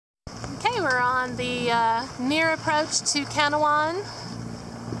We're on the near approach to Canouan,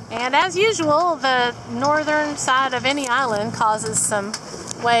 and as usual, the northern side of any island causes some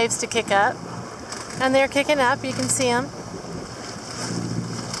waves to kick up, and they're kicking up. You can see them.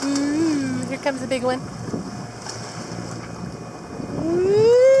 Ooh, here comes a big one. Ooh.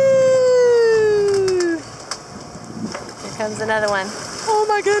 Here comes another one. Oh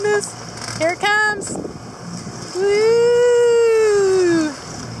my goodness! Here it comes. Woo!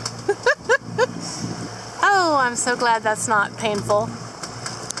 Oh, I'm so glad that's not painful.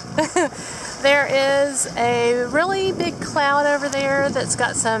 There is a really big cloud over there that's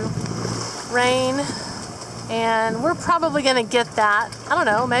got some rain, and we're probably going to get that. I don't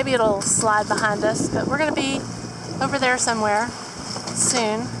know, maybe it'll slide behind us, but we're going to be over there somewhere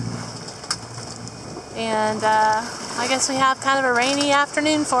soon. And I guess we have kind of a rainy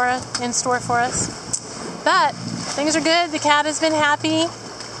afternoon in store for us. But things are good. The cat has been happy.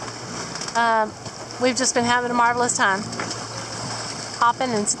 We've just been having a marvelous time,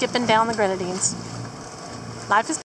 hopping and skipping down the grenadines. Life is